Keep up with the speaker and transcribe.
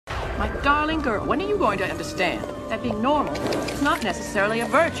My darling girl, when are you going to understand that being normal is not necessarily a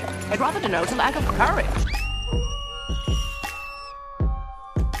virtue? It rather denotes a lack of courage.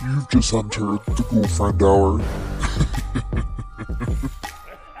 You've just entered the girlfriend hour.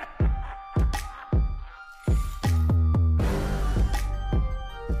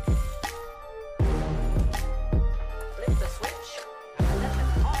 Flip the switch and let the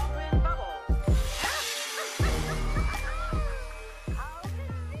cauldron bubble.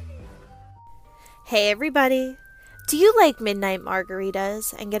 Hey everybody! Do you like midnight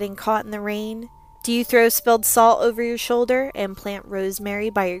margaritas and getting caught in the rain? Do you throw spilled salt over your shoulder and plant rosemary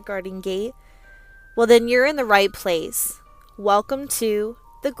by your garden gate? Well then you're in the right place. Welcome to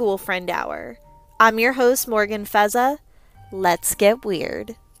the Girlfriend Hour. I'm your host Morgan Feza. Let's get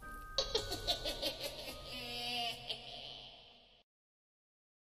weird.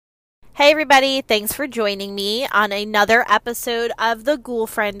 Hey everybody, thanks for joining me on another episode of the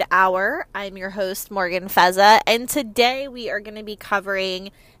Girlfriend Hour. I'm your host Morgan Feza, and today we are going to be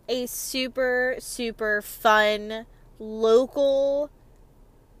covering a super fun local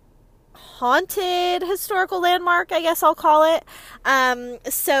haunted historical landmark, I guess I'll call it.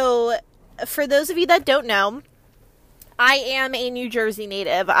 So for those of you that don't know, I am a New Jersey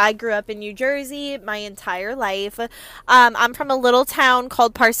native. I grew up in New Jersey my entire life. I'm from a little town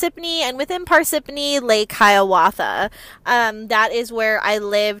called Parsippany, and within Parsippany, Lake Hiawatha. That is where I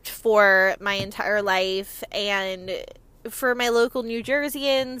lived for my entire life, and for my local New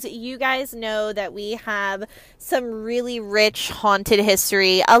Jerseyans, you guys know that we have some really rich haunted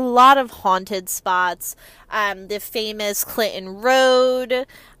history, a lot of haunted spots. The famous Clinton Road,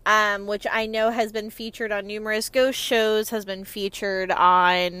 which I know has been featured on numerous ghost shows, has been featured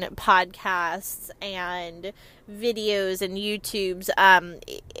on podcasts and videos and YouTubes.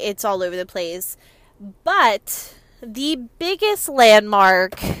 It's all over the place. But the biggest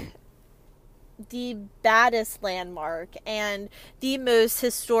landmark, the baddest landmark, and the most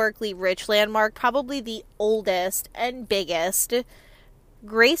historically rich landmark, probably the oldest and biggest,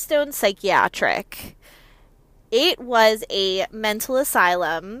 Greystone Psychiatric. It was a mental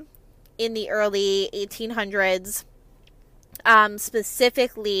asylum in the early 1800s,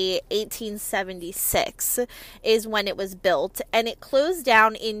 specifically 1876 is when it was built, and it closed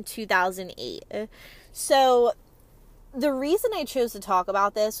down in 2008. So the reason I chose to talk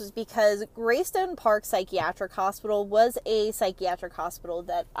about this was because Greystone Park Psychiatric Hospital was a psychiatric hospital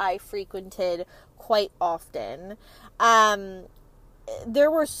that I frequented quite often.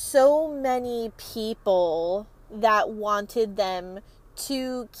 There were so many people that wanted them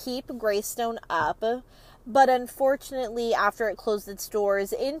to keep Greystone up, but unfortunately, after it closed its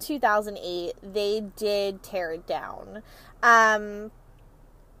doors in 2008, they did tear it down. It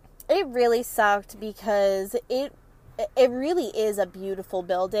really sucked because it really is a beautiful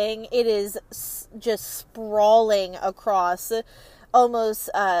building. It is just sprawling across almost,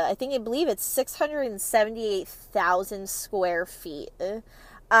 I believe it's 678,000 square feet.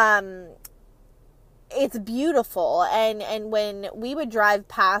 It's beautiful, and when we would drive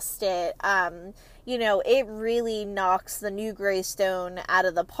past it, it really knocks the new Greystone out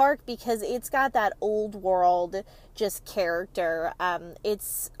of the park because it's got that old world just character.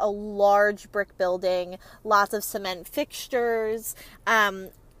 It's a large brick building, lots of cement fixtures,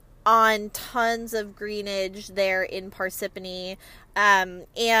 on tons of greenage there in Parsippany,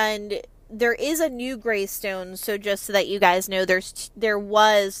 and there is a new Greystone, so just so that you guys know, there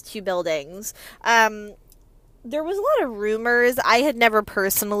was two buildings. There was a lot of rumors. I had never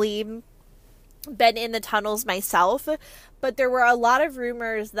personally been in the tunnels myself, but there were a lot of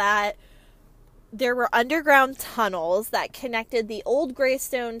rumors that there were underground tunnels that connected the old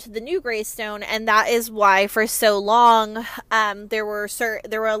Greystone to the new Greystone, and that is why for so long there were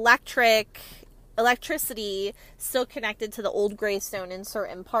electricity still connected to the old Greystone in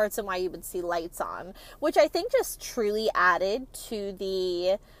certain parts, and why you would see lights on, which I think just truly added to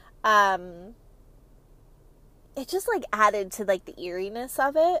the it just added to the eeriness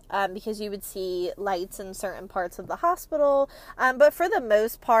of it, because you would see lights in certain parts of the hospital, but for the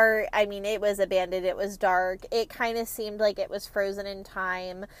most part, it was abandoned, it was dark, it kind of seemed like it was frozen in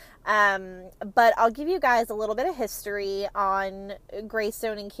time, but I'll give you guys a little bit of history on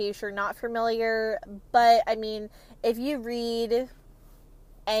Greystone in case you're not familiar. But if you read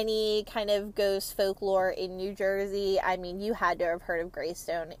any kind of ghost folklore in New Jersey, you had to have heard of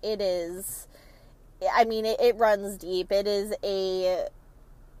Greystone. It runs deep. It is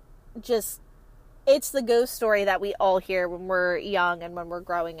it's the ghost story that we all hear when we're young and when we're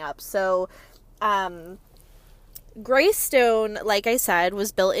growing up. So, Greystone, like I said,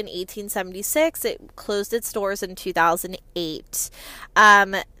 was built in 1876. It closed its doors in 2008.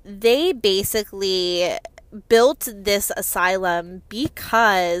 They basically built this asylum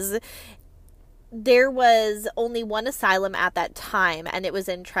because there was only one asylum at that time, and it was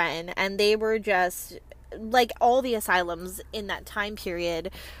in Trenton, and they were just, like all the asylums in that time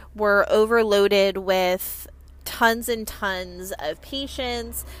period, were overloaded with tons and tons of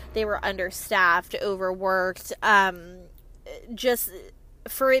patients. They were understaffed, overworked, just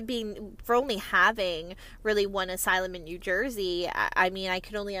for only having really one asylum in New Jersey. I mean, I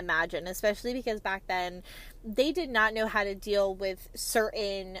could only imagine, especially because back then they did not know how to deal with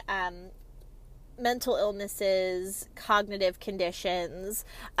certain mental illnesses, cognitive conditions,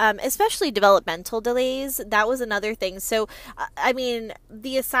 especially developmental delays. That was another thing. So, I mean,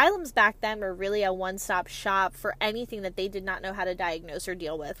 the asylums back then were really a one-stop shop for anything that they did not know how to diagnose or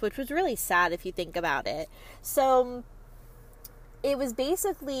deal with, which was really sad if you think about it. So, it was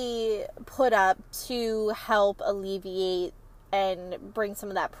basically put up to help alleviate and bring some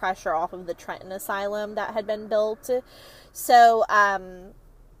of that pressure off of the Trenton Asylum that had been built. So,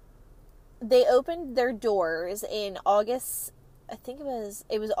 they opened their doors in August, I think it was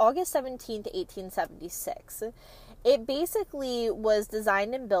August 17th, 1876. It basically was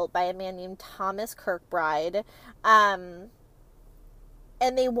designed and built by a man named Thomas Kirkbride. And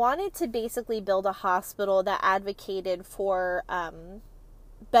they wanted to basically build a hospital that advocated for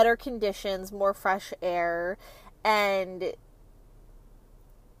better conditions, more fresh air, and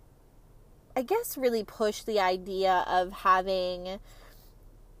I guess really push the idea of having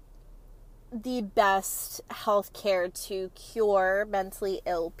the best healthcare to cure mentally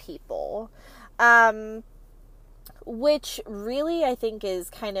ill people. Which really I think is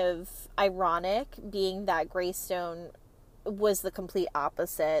kind of ironic, being that Greystone was the complete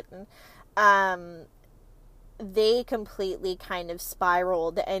opposite. They completely kind of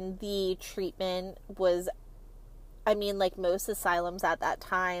spiraled, and the treatment was, I mean, like most asylums at that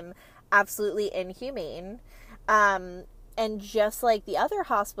time, absolutely inhumane. And just like the other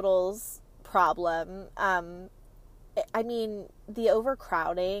hospitals problem, I mean, the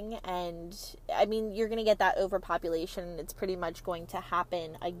overcrowding, and I mean, you're going to get that overpopulation, and it's pretty much going to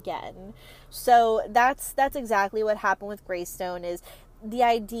happen again. So that's exactly what happened with Greystone. Is the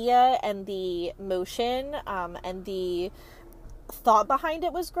idea and the motion and the thought behind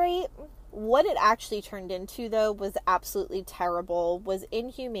it was great. What it actually turned into, though, was absolutely terrible, was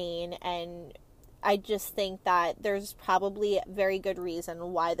inhumane, and I just think that there's probably a very good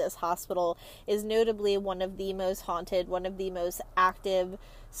reason why this hospital is notably one of the most haunted, one of the most active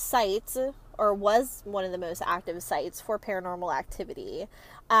sites, or was one of the most active sites for paranormal activity.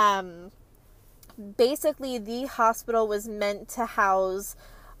 Basically, the hospital was meant to house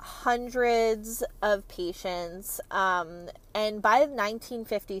hundreds of patients, and by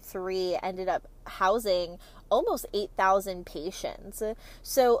 1953 ended up housing almost 8,000 patients.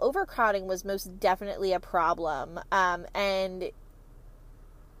 So overcrowding was most definitely a problem, and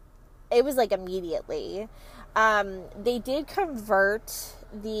it was like immediately. They did convert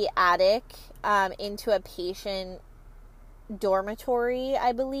the attic into a patient dormitory,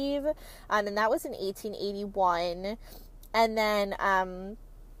 I believe, and that was in 1881. And then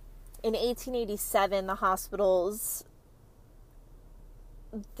in 1887, the hospitals,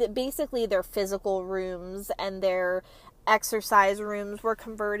 basically their physical rooms and their exercise rooms were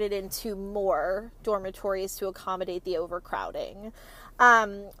converted into more dormitories to accommodate the overcrowding.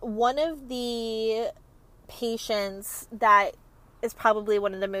 One of the patients that is probably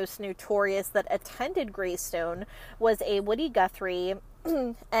one of the most notorious that attended Greystone was a Woody Guthrie,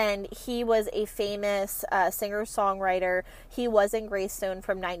 and he was a famous singer-songwriter. He was in Greystone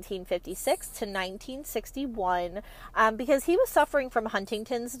from 1956 to 1961 because he was suffering from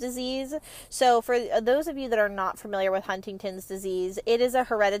Huntington's disease. So for those of you that are not familiar with Huntington's disease, it is a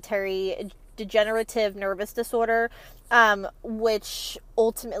hereditary degenerative nervous disorder, which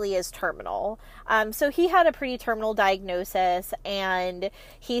ultimately is terminal. So he had a pretty terminal diagnosis, and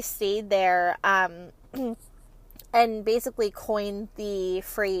he stayed there and basically coined the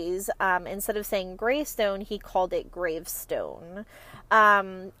phrase, instead of saying Greystone, he called it Gravestone.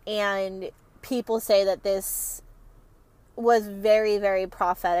 And people say that this was very, very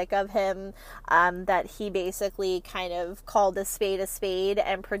prophetic of him, that he basically kind of called a spade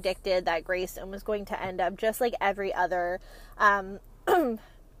and predicted that Greystone was going to end up just like every other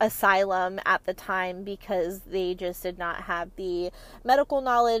asylum at the time because they just did not have the medical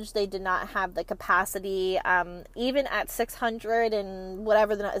knowledge. They did not have the capacity. Even at 600 and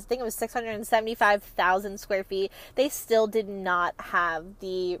whatever, I think it was 675,000 square feet, they still did not have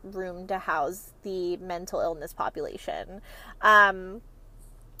the room to house the mental illness population.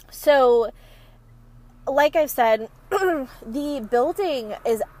 So, like I said, the building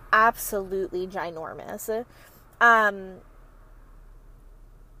is absolutely ginormous.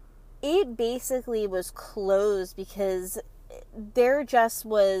 It basically was closed because there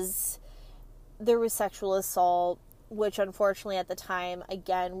was sexual assault, which unfortunately at the time,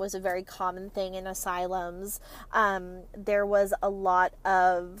 again, was a very common thing in asylums. There was a lot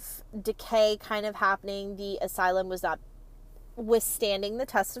of decay kind of happening. The asylum was not withstanding the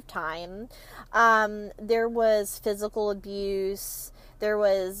test of time. There was physical abuse. There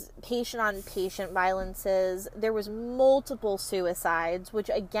was patient-on-patient violences. There was multiple suicides, which,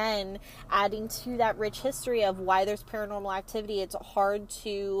 again, adding to that rich history of why there's paranormal activity, it's hard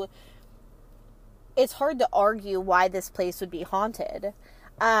to argue why this place would be haunted.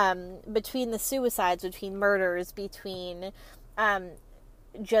 Between the suicides, between murders, between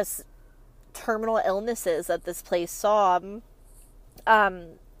just terminal illnesses that this place saw,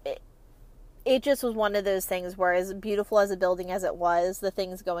 it just was one of those things where, as beautiful as a building as it was, the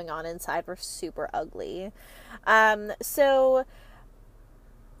things going on inside were super ugly. So,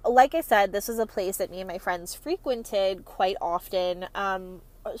 like I said, this was a place that me and my friends frequented quite often.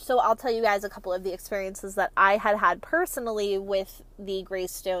 So I'll tell you guys a couple of the experiences that I had personally with the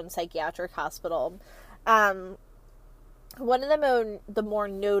Greystone Psychiatric Hospital. One of the more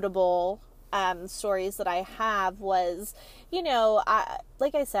notable stories that I have was,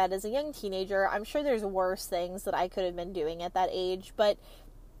 like I said, as a young teenager, I'm sure there's worse things that I could have been doing at that age, but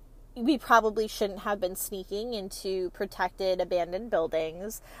we probably shouldn't have been sneaking into protected, abandoned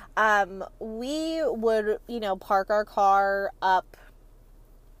buildings. We would, park our car up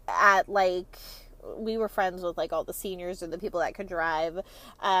at, we were friends with, all the seniors or the people that could drive,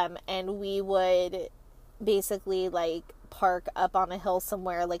 and we would basically, park up on a hill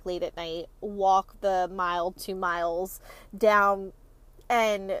somewhere, late at night, walk the 2 miles down,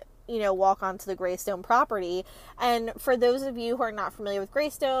 and walk onto the Greystone property. And for those of you who are not familiar with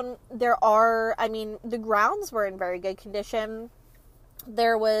Greystone, the grounds were in very good condition.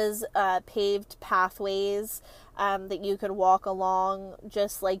 There was paved pathways that you could walk along,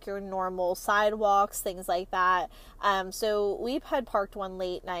 just like your normal sidewalks, things like that. So we had parked one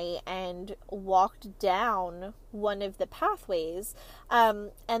late night and walked down one of the pathways.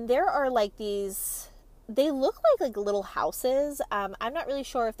 And there are these, they look like little houses. I'm not really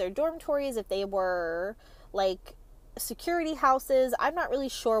sure if they're dormitories, if they were security houses. I'm not really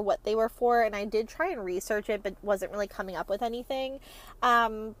sure what they were for, and I did try and research it, but wasn't really coming up with anything.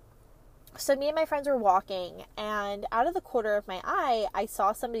 So me and my friends were walking, and out of the corner of my eye, I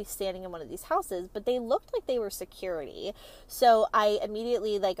saw somebody standing in one of these houses, but they looked like they were security. So I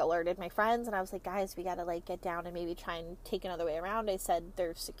immediately alerted my friends, and I was like, guys, we gotta get down and maybe try and take another way around. I said,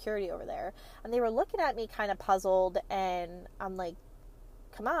 there's security over there. And they were looking at me kind of puzzled, and I'm like,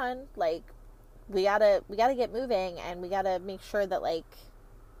 come on, we gotta get moving, and we gotta make sure that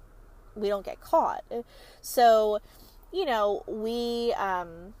we don't get caught. So,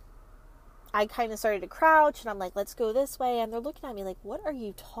 I kind of started to crouch, and I'm like, let's go this way. And they're looking at me like, what are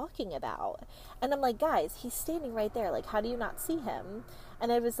you talking about? And I'm like, guys, he's standing right there. How do you not see him?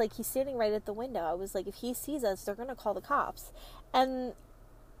 And I was like, he's standing right at the window. I was like, if he sees us, they're going to call the cops. And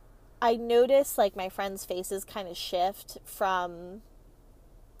I noticed my friends' faces kind of shift from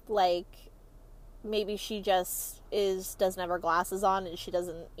maybe she just doesn't have her glasses on and she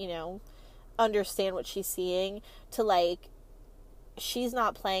doesn't, understand what she's seeing, to she's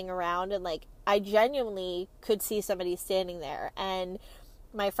not playing around. And I genuinely could see somebody standing there, and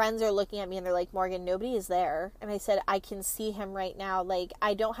my friends are looking at me and they're like, Morgan, nobody is there. And I said, I can see him right now.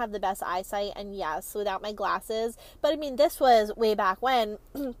 I don't have the best eyesight, and yes, without my glasses, but this was way back when,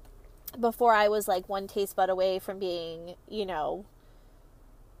 before I was one taste bud away from being,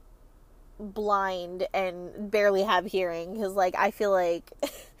 blind and barely have hearing, because I feel like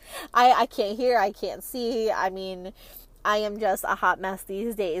I can't hear, I can't see. I am just a hot mess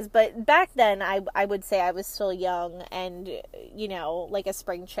these days. But back then, I would say I was still young and, like a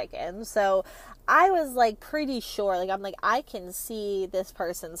spring chicken. So I was pretty sure, I'm I can see this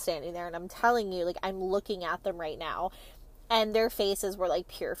person standing there, and I'm telling you, I'm looking at them right now, and their faces were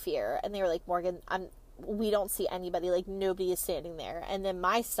pure fear. And they were like, Morgan, we don't see anybody, nobody is standing there. And then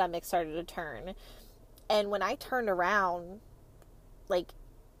my stomach started to turn. And when I turned around,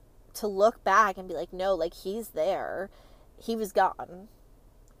 to look back and be no, he's there, he was gone.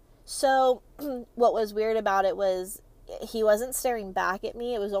 So what was weird about it was he wasn't staring back at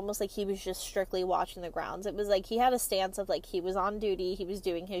me. It was almost like he was just strictly watching the grounds. It was like he had a stance of like he was on duty, he was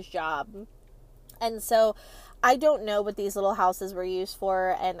doing his job. And so I don't know what these little houses were used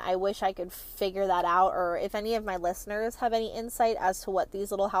for, and I wish I could figure that out, or if any of my listeners have any insight as to what these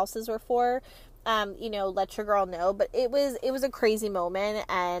little houses were for, let your girl know. But it was a crazy moment,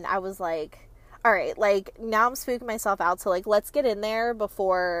 and I was like, all right, like, now I'm spooking myself out, so, like, let's get in there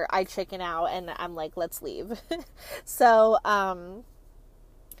before I chicken out, and I'm like, let's leave. So,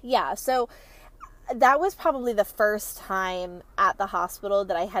 so that was probably the first time at the hospital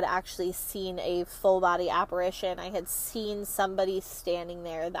that I had actually seen a full body apparition. I had seen somebody standing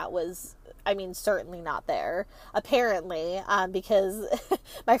there that was, certainly not there, apparently, because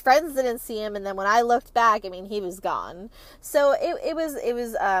my friends didn't see him, and then when I looked back, he was gone. So it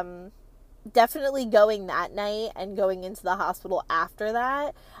was definitely going that night and going into the hospital after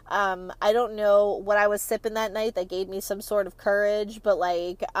that. I don't know what I was sipping that night that gave me some sort of courage, but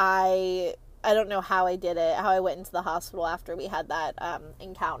like I don't know how I did it, how I went into the hospital after we had that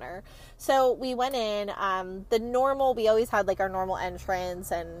encounter. So we went in, we always had like our normal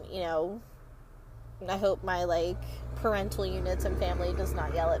entrance, and I hope my like parental units and family does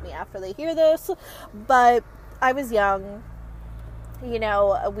not yell at me after they hear this, but I was young.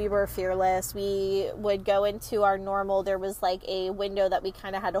 We were fearless. We would go into our normal, there was like a window that we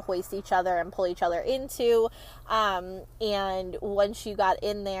kind of had to hoist each other and pull each other into. And once you got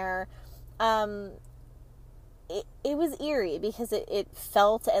in there, it was eerie because it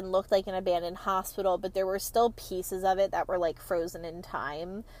felt and looked like an abandoned hospital, but there were still pieces of it that were like frozen in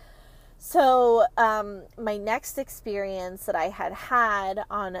time. So, my next experience that I had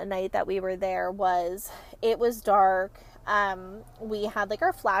on a night that we were there it was dark. We had like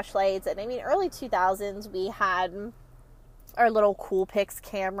our flashlights, and early 2000s, we had our little Coolpix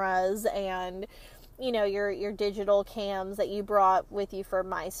cameras and, your digital cams that you brought with you for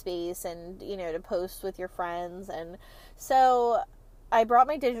MySpace and, to post with your friends. And so I brought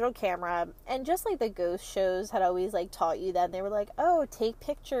my digital camera, and just like the ghost shows had always like taught you then, they were like, oh, take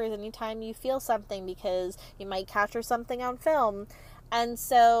pictures anytime you feel something because you might capture something on film. And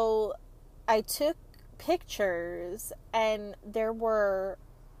so I took pictures, and there were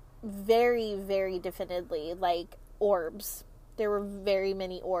very, very definitely like orbs. There were very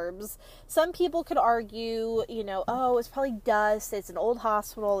many orbs. Some people could argue, oh, it's probably dust, it's an old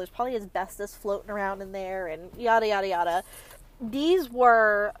hospital, there's probably asbestos floating around in there, and yada yada yada. These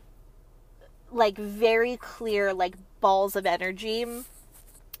were like very clear like balls of energy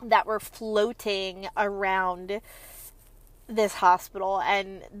that were floating around this hospital,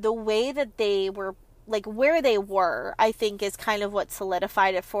 and the way that they were, like where they were, I think is kind of what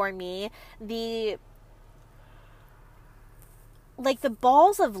solidified it for me. The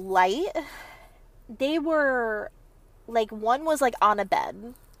balls of light, they were like, one was like on a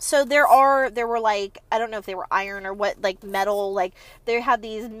bed. So there were like, I don't know if they were iron or what, like metal, like they had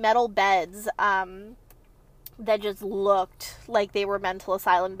these metal beds that just looked like they were mental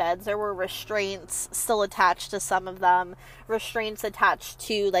asylum beds. There were restraints still attached to some of them, restraints attached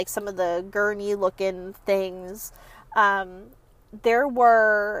to like some of the gurney looking things. There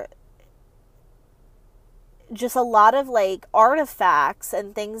were just a lot of like artifacts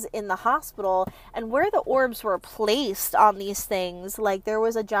and things in the hospital, and where the orbs were placed on these things, like there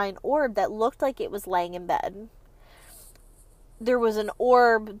was a giant orb that looked like it was laying in bed. There was an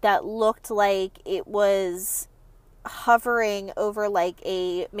orb that looked like it was hovering over like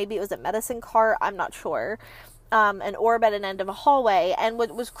maybe it was a medicine cart, I'm not sure. An orb at an end of a hallway. And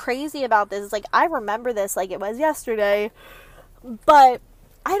what was crazy about this is like, I remember this like it was yesterday, but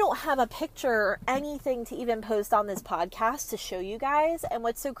I don't have a picture or anything to even post on this podcast to show you guys. And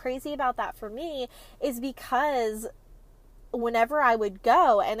what's so crazy about that for me is because whenever I would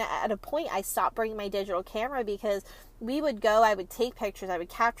go, and at a point I stopped bringing my digital camera because we would go, I would take pictures, I would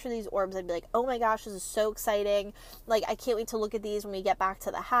capture these orbs, I'd be like, oh my gosh, this is so exciting. Like, I can't wait to look at these when we get back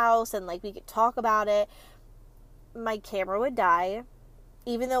to the house and like we could talk about it. My camera would die,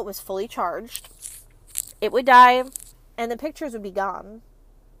 even though it was fully charged. It would die, and the pictures would be gone.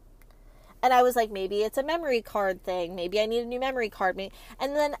 And I was like, maybe it's a memory card thing. Maybe I need a new memory card.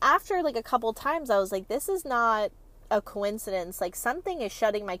 And then after like a couple times, I was like, this is not a coincidence. Like, something is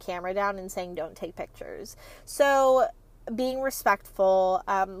shutting my camera down and saying, don't take pictures. So being respectful,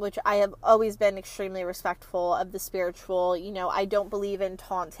 which I have always been extremely respectful of the spiritual. I don't believe in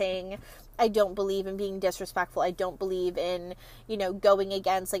taunting. I don't believe in being disrespectful. I don't believe in, going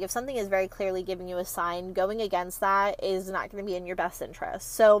against, like if something is very clearly giving you a sign, going against that is not going to be in your best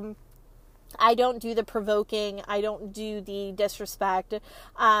interest. So I don't do the provoking. I don't do the disrespect.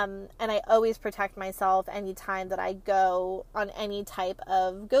 And I always protect myself anytime that I go on any type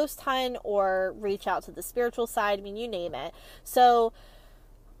of ghost hunt or reach out to the spiritual side. I mean, you name it. So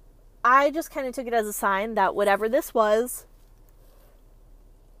I just kind of took it as a sign that whatever this was,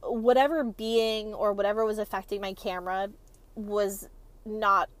 whatever being or whatever was affecting my camera was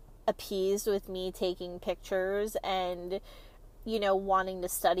not appeased with me taking pictures and, you know, wanting to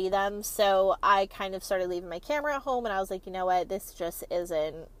study them. So I kind of started leaving my camera at home, and I was like, you know what, this just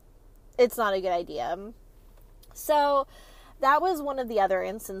isn't, it's not a good idea. So that was one of the other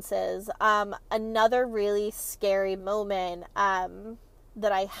instances. Another really scary moment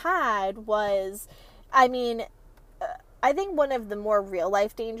that I had was, I mean, I think one of the more real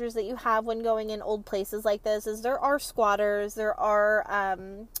life dangers that you have when going in old places like this is there are squatters, there are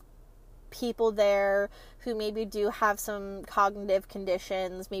people there who maybe do have some cognitive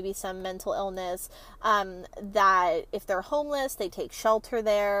conditions, maybe some mental illness, that if they're homeless, they take shelter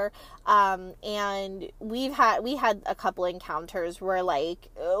there. And we had a couple encounters where, like,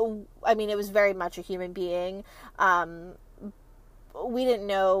 I mean, it was very much a human being. We didn't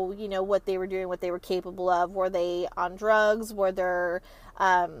know, you know, what they were doing, what they were capable of. Were they on drugs? Were there,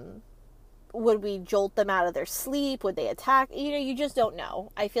 would we jolt them out of their sleep? Would they attack? You know, you just don't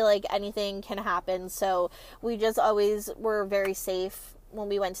know. I feel like anything can happen. So we just always were very safe when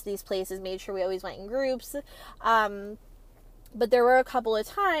we went to these places, made sure we always went in groups. But there were a couple of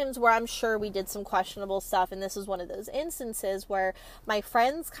times where I'm sure we did some questionable stuff. And this is one of those instances where my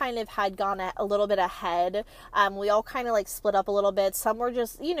friends kind of had gone a little bit ahead. We all kind of like split up a little bit. Some were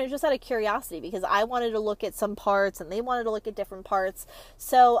just, you know, just out of curiosity because I wanted to look at some parts and they wanted to look at different parts.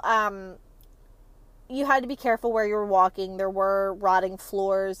 So, you had to be careful where you were walking. There were rotting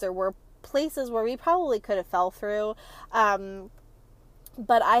floors. There were places where we probably could have fell through.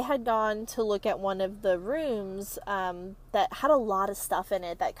 But I had gone to look at one of the rooms that had a lot of stuff in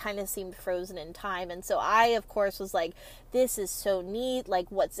it that kind of seemed frozen in time. And so I, of course, was like, this is so neat.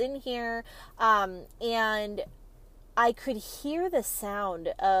 Like, what's in here? And I could hear the sound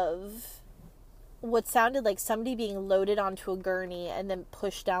of what sounded like somebody being loaded onto a gurney and then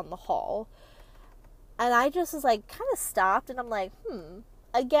pushed down the hall. And I just was like, kind of stopped, and I'm like,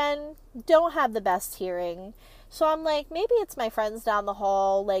 again, don't have the best hearing. So I'm like, maybe it's my friends down the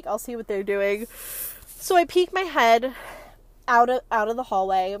hall, like, I'll see what they're doing. So I peek my head out of the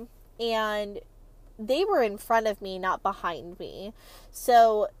hallway, and they were in front of me, not behind me.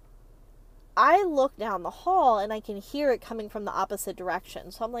 So I look down the hall, and I can hear it coming from the opposite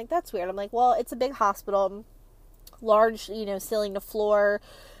direction. So I'm like, that's weird. I'm like, well, it's a big hospital, large, you know, ceiling to floor,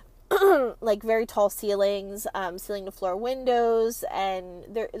 like very tall ceilings, ceiling to floor windows, and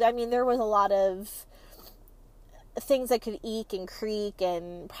there was a lot of things that could eek and creak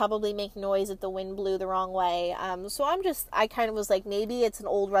and probably make noise if the wind blew the wrong way. So I kind of was like, maybe it's an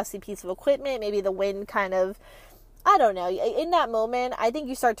old rusty piece of equipment, maybe the wind kind of, I don't know. In that moment, I think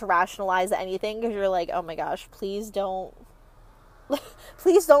you start to rationalize anything because you're like, oh my gosh, please don't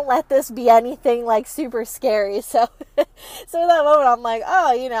let this be anything like super scary. So in that moment, I'm like,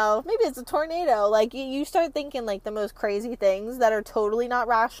 oh, you know, maybe it's a tornado. Like, you start thinking like the most crazy things that are totally not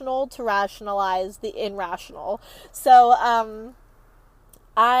rational to rationalize the irrational. So,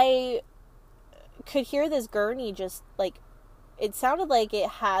 I could hear this gurney just like, it sounded like it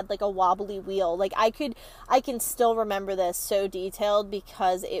had like a wobbly wheel. Like I can still remember this so detailed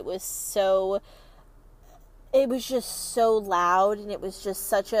because it was just so loud, and it was just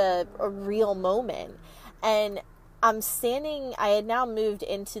such a real moment. And I had now moved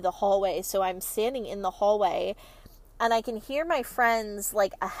into the hallway, so I'm standing in the hallway, and I can hear my friends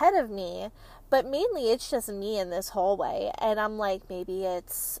like ahead of me, but mainly it's just me in this hallway. And I'm like, maybe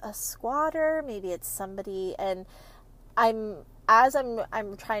it's a squatter, maybe it's somebody, and I'm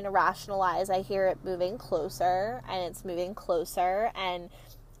trying to rationalize, I hear it moving closer, and it's moving closer, and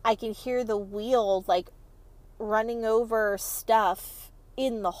I can hear the wheel like running over stuff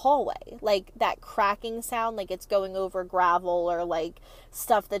in the hallway, like that cracking sound, like it's going over gravel or like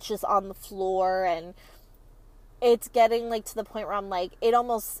stuff that's just on the floor. And it's getting like to the point where I'm like, it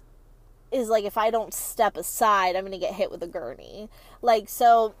almost is like if I don't step aside, I'm gonna get hit with a gurney. Like,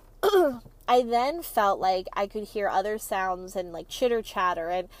 so I then felt like I could hear other sounds and like chitter chatter,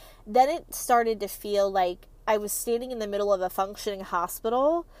 and then it started to feel like I was standing in the middle of a functioning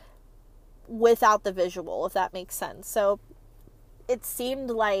hospital without the visual, if that makes sense. So it seemed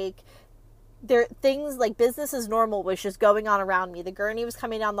like things like business as normal was just going on around me. The gurney was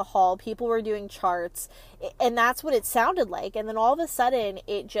coming down the hall, people were doing charts, and that's what it sounded like. And then all of a sudden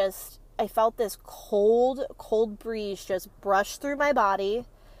I felt this cold breeze just brush through my body,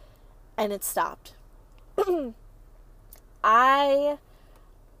 and it stopped. I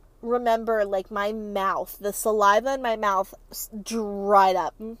remember, like, my mouth, the saliva in my mouth dried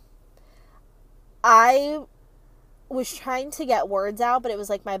up. I was trying to get words out, but it was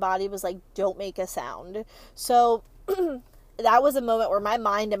like my body was like, don't make a sound. So that was a moment where my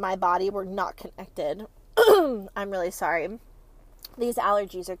mind and my body were not connected. I'm really sorry. These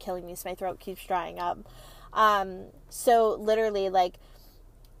allergies are killing me, so my throat keeps drying up. So literally, like,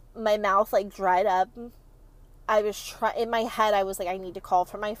 my mouth, like, dried up. I was in my head, I was like, I need to call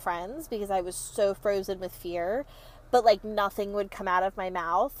for my friends because I was so frozen with fear, but, like, nothing would come out of my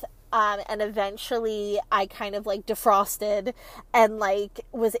mouth. And eventually I kind of, like, defrosted and, like,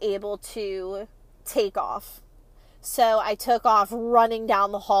 was able to take off. So I took off running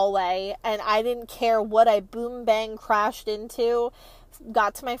down the hallway, and I didn't care what I boom bang crashed into.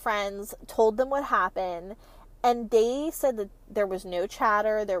 Got to my friends, told them what happened, and they said that there was no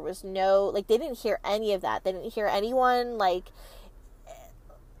chatter, there was no, like, they didn't hear any of that. They didn't hear anyone, like,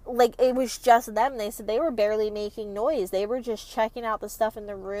 it was just them. They said they were barely making noise. They were just checking out the stuff in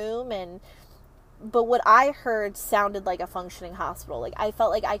the room, but what I heard sounded like a functioning hospital. Like, I felt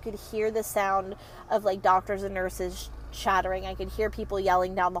like I could hear the sound of, like, doctors and nurses chattering. I could hear people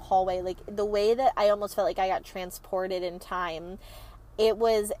yelling down the hallway. Like, the way that I almost felt like I got transported in time. It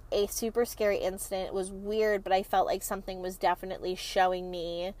was a super scary incident. It was weird, but I felt like something was definitely showing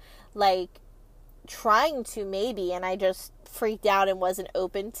me, like, trying to maybe, and I just freaked out and wasn't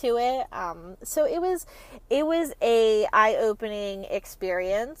open to it. So it was a eye-opening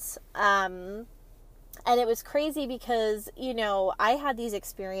experience. And it was crazy because, you know, I had these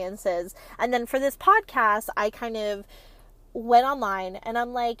experiences, and then for this podcast, I kind of went online, and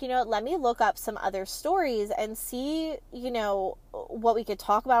I'm like, you know, let me look up some other stories and see, you know, what we could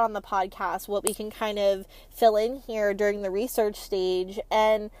talk about on the podcast, what we can kind of fill in here during the research stage.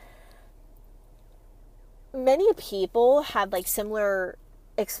 And many people had, like, similar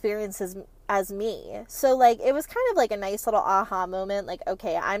experiences as me. So, like, it was kind of like a nice little aha moment. Like,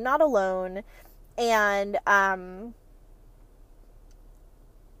 okay, I'm not alone. And,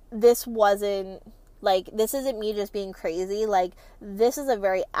 this isn't me just being crazy. Like, this is a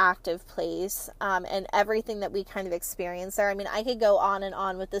very active place, and everything that we kind of experienced there. I mean, I could go on and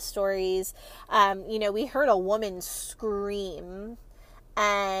on with the stories. You know, we heard a woman scream,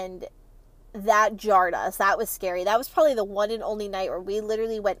 and that jarred us. That was scary. That was probably the one and only night where we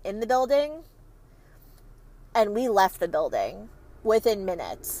literally went in the building, and we left the building within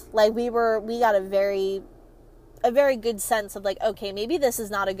minutes. Like, we got a very good sense of, like, okay, maybe this is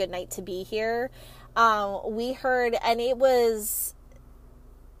not a good night to be here. We heard, and it was,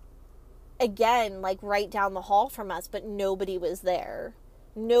 again, like, right down the hall from us, but nobody was there.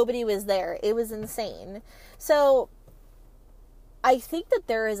 It was insane. So I think that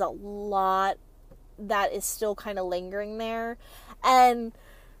there is a lot that is still kind of lingering there. And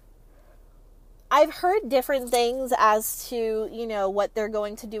I've heard different things as to, you know, what they're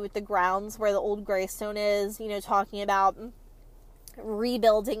going to do with the grounds where the old Greystone is, you know, talking about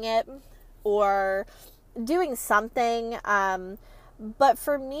rebuilding it or doing something. But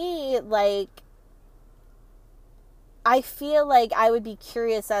for me, like, I feel like I would be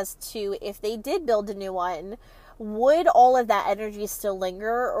curious as to if they did build a new one, would all of that energy still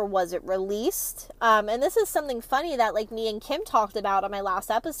linger, or was it released? And this is something funny that, like, me and Kim talked about on my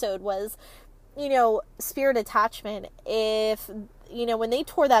last episode was, you know, spirit attachment. If, you know, when they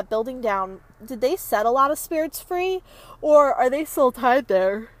tore that building down, did they set a lot of spirits free, or are they still tied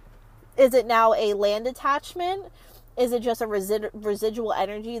there? Is it now a land attachment? Is it just a residual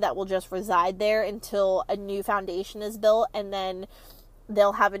energy that will just reside there until a new foundation is built and then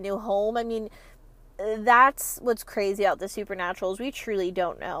they'll have a new home? I mean, that's what's crazy about the supernaturals. We truly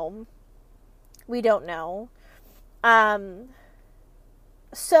don't know. We don't know.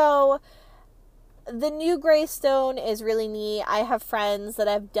 So the new Greystone is really neat. I have friends that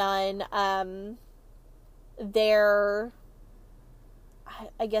have done their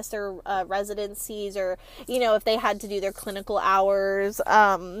residencies, or, you know, if they had to do their clinical hours,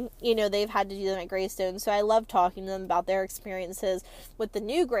 you know, they've had to do them at Greystone. So I love talking to them about their experiences with the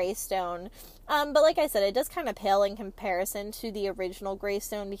new Greystone. But like I said, it does kind of pale in comparison to the original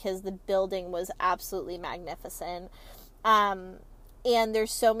Greystone because the building was absolutely magnificent. And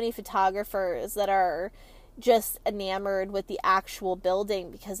there's so many photographers that are just enamored with the actual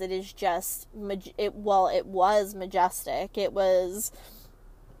building because it is just, it was majestic. It was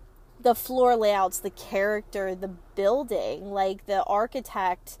the floor layouts, the character, the building, like the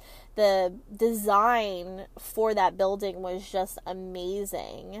architect, the design for that building was just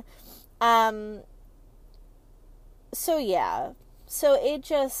amazing. So yeah, so it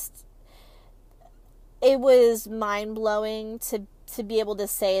just, it was mind-blowing to be able to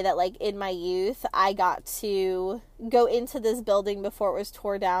say that, like, in my youth, I got to go into this building before it was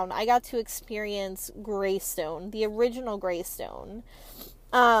tore down. I got to experience Greystone, the original Greystone.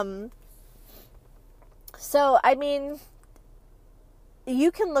 So, I mean,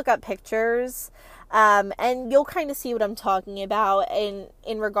 you can look up pictures, and you'll kind of see what I'm talking about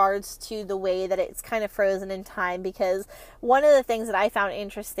in regards to the way that it's kind of frozen in time, because one of the things that I found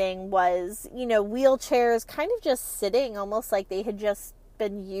interesting was, you know, wheelchairs kind of just sitting almost like they had just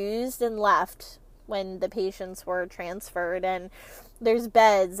been used and left when the patients were transferred, and there's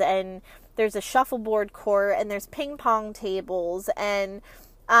beds, and there's a shuffleboard court, and there's ping pong tables, and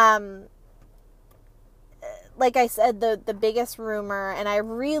like I said, the biggest rumor, and I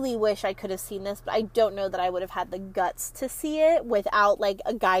really wish I could have seen this, but I don't know that I would have had the guts to see it without, like,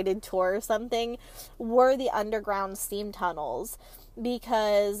 a guided tour or something, were the underground steam tunnels.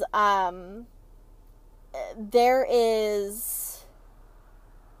 Because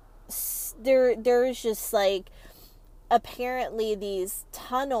there's just, like, apparently these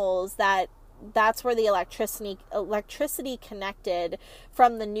tunnels that's where the electricity connected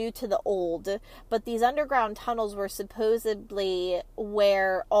from the new to the old. But these underground tunnels were supposedly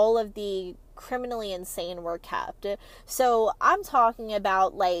where all of the criminally insane were kept. So I'm talking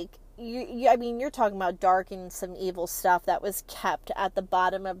about, like, I mean, you're talking about dark and some evil stuff that was kept at the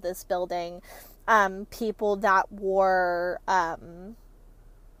bottom of this building. People that were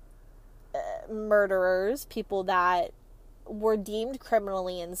murderers, people that were deemed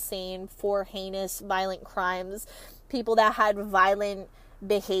criminally insane for heinous, violent crimes, people that had violent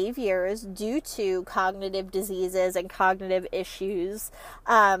behaviors due to cognitive diseases and cognitive issues.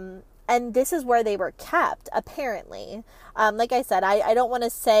 And this is where they were kept, apparently. Like I said, I don't want to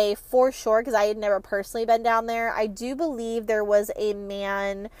say for sure because I had never personally been down there. I do believe there was a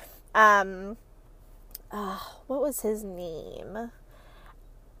man, what was his name?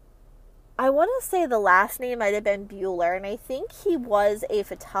 I want to say the last name might have been Bueller, and I think he was a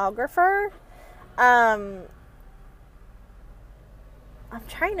photographer. I'm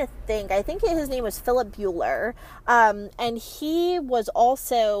trying to think. I think his name was Philip Bueller. And he was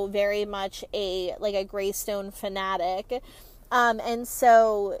also very much a Greystone fanatic. And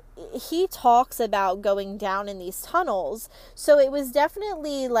so he talks about going down in these tunnels. So it was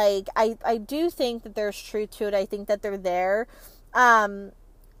definitely, like, I do think that there's truth to it. I think that they're there.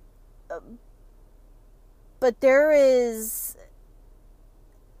 But there is,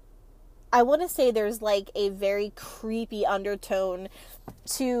 I want to say there's, like, a very creepy undertone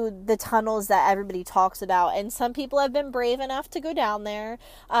to the tunnels that everybody talks about. And some people have been brave enough to go down there.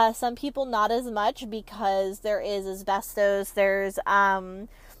 Some people not as much, because there is asbestos. There's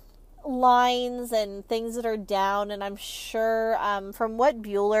lines and things that are down. And I'm sure from what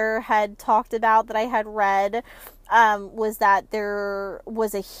Bueller had talked about that I had read, was that there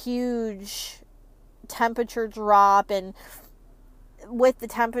was a huge temperature drop, and with the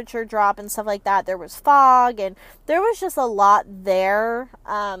temperature drop and stuff like that, there was fog, and there was just a lot there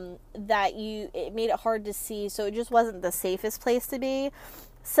that it made it hard to see, so it just wasn't the safest place to be.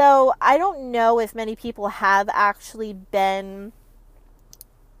 So I don't know if many people have actually been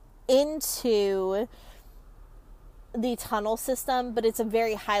into the tunnel system, but it's a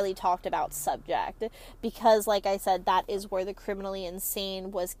very highly talked about subject, because, like I said, that is where the criminally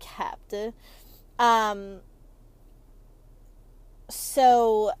insane was kept.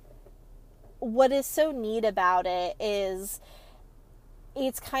 So what is so neat about it is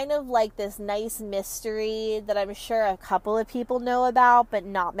it's kind of like this nice mystery that I'm sure a couple of people know about, but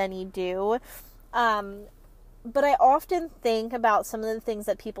not many do. But I often think about some of the things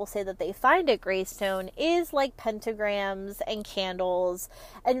that people say that they find at Greystone is like pentagrams and candles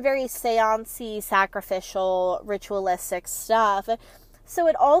and very seance-y, sacrificial, ritualistic stuff. So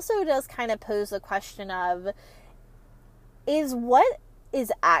it also does kind of pose the question of, is what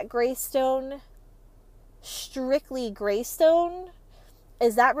is at Greystone strictly Greystone?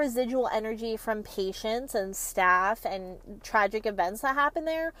 Is that residual energy from patients and staff and tragic events that happen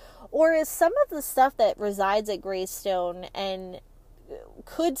there? Or is some of the stuff that resides at Greystone and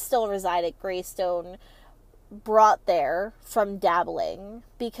could still reside at Greystone brought there from dabbling?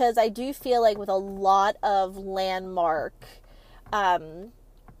 Because I do feel like with a lot of landmark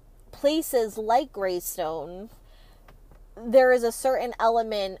places like Greystone, there is a certain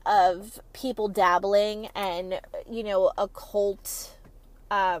element of people dabbling and, occult,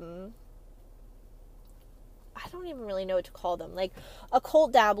 I don't even really know what to call them, like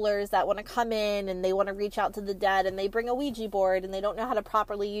occult dabblers that want to come in and they want to reach out to the dead, and they bring a Ouija board and they don't know how to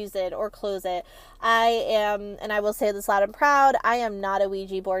properly use it or close it. I am, and I will say this loud and proud, I am not a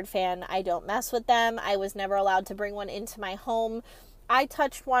Ouija board fan. I don't mess with them. I was never allowed to bring one into my home. I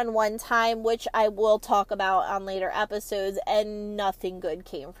touched one time, which I will talk about on later episodes, and nothing good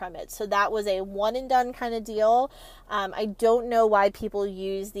came from it. So that was a one and done kind of deal. I don't know why people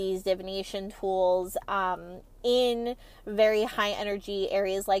use these divination tools in very high energy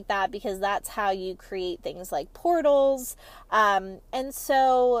areas like that, because that's how you create things like portals. And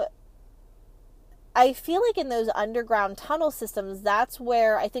so I feel like in those underground tunnel systems, that's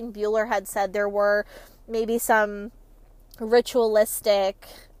where I think Bueller had said there were maybe some ritualistic,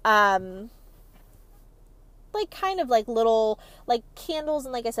 like kind of like little like candles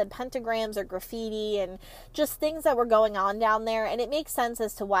and, like I said, pentagrams or graffiti and just things that were going on down there. And it makes sense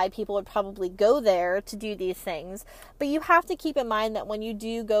as to why people would probably go there to do these things. But you have to keep in mind that when you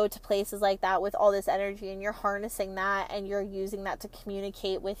do go to places like that with all this energy and you're harnessing that and you're using that to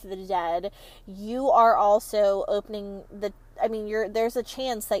communicate with the dead, you are also opening there's a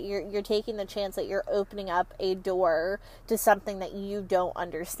chance that you're taking the chance that you're opening up a door to something that you don't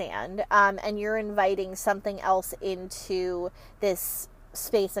understand, and you're inviting something else into this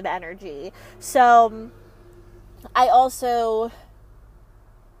space of energy. So I also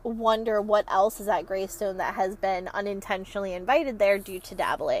wonder what else is at Greystone that has been unintentionally invited there due to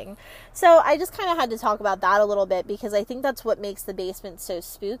dabbling. So I just kind of had to talk about that a little bit, because I think that's what makes the basement so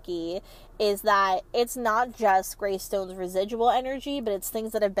spooky, is that it's not just Greystone's residual energy, but it's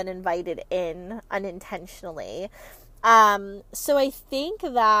things that have been invited in unintentionally. So I think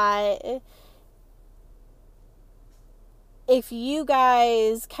that if you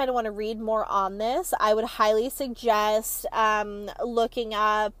guys kind of want to read more on this, I would highly suggest looking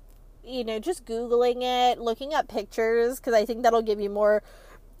up, just Googling it, looking up pictures, because I think that'll give you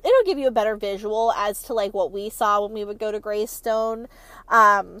a better visual as to like what we saw when we would go to Greystone,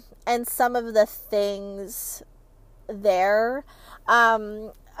 and some of the things there.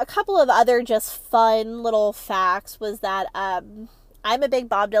 A couple of other just fun little facts was that I'm a big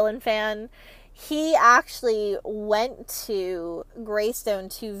Bob Dylan fan. He actually went to Greystone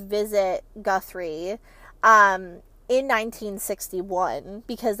to visit Guthrie in 1961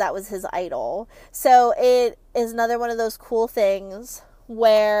 because that was his idol. So it is another one of those cool things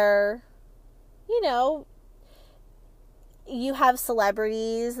where, you have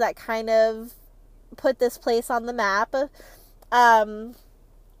celebrities that kind of put this place on the map.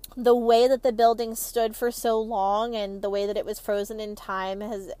 The way that the building stood for so long and the way that it was frozen in time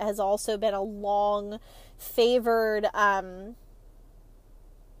has also been a long favored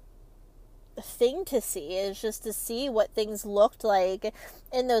thing to see, is just to see what things looked like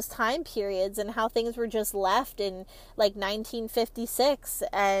in those time periods and how things were just left in like 1956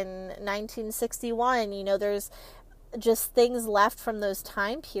 and 1961. There's just things left from those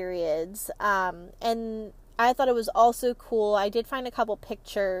time periods. And I thought it was also cool. I did find a couple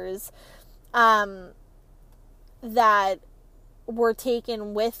pictures that were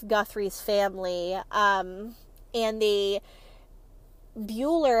taken with Guthrie's family. And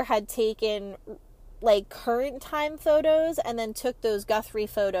Bueller had taken like current time photos and then took those Guthrie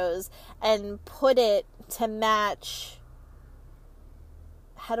photos and put it to match,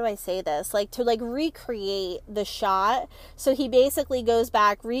 how do I say this? Like to recreate the shot. So he basically goes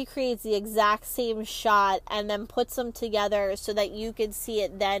back, recreates the exact same shot, and then puts them together so that you could see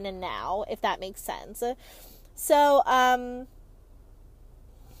it then and now, if that makes sense. So,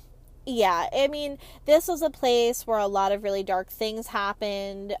 yeah, this was a place where a lot of really dark things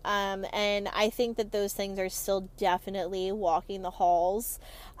happened, and I think that those things are still definitely walking the halls.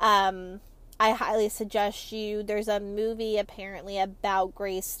 I highly suggest there's a movie apparently about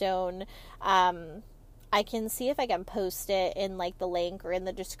Greystone. I can see if I can post it in like the link or in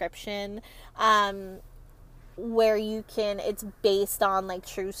the description, where it's based on like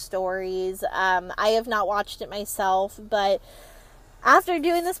true stories. I have not watched it myself, but after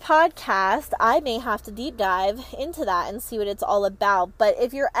doing this podcast, I may have to deep dive into that and see what it's all about. But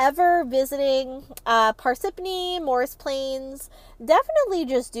if you're ever visiting Parsippany, Morris Plains, definitely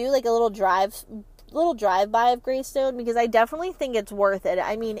just do like a little drive-by of Greystone, because I definitely think it's worth it.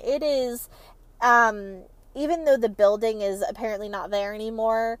 It is, even though the building is apparently not there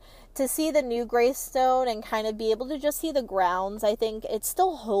anymore, to see the new Greystone and kind of be able to just see the grounds, I think it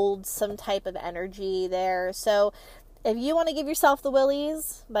still holds some type of energy there. So if you want to give yourself the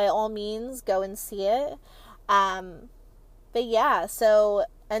willies, by all means, go and see it. But yeah, so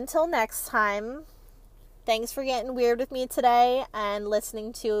until next time, thanks for getting weird with me today and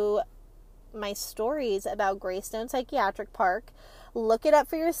listening to my stories about Greystone Psychiatric Park. Look it up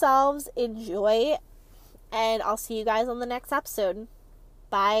for yourselves. Enjoy. And I'll see you guys on the next episode.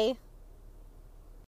 Bye.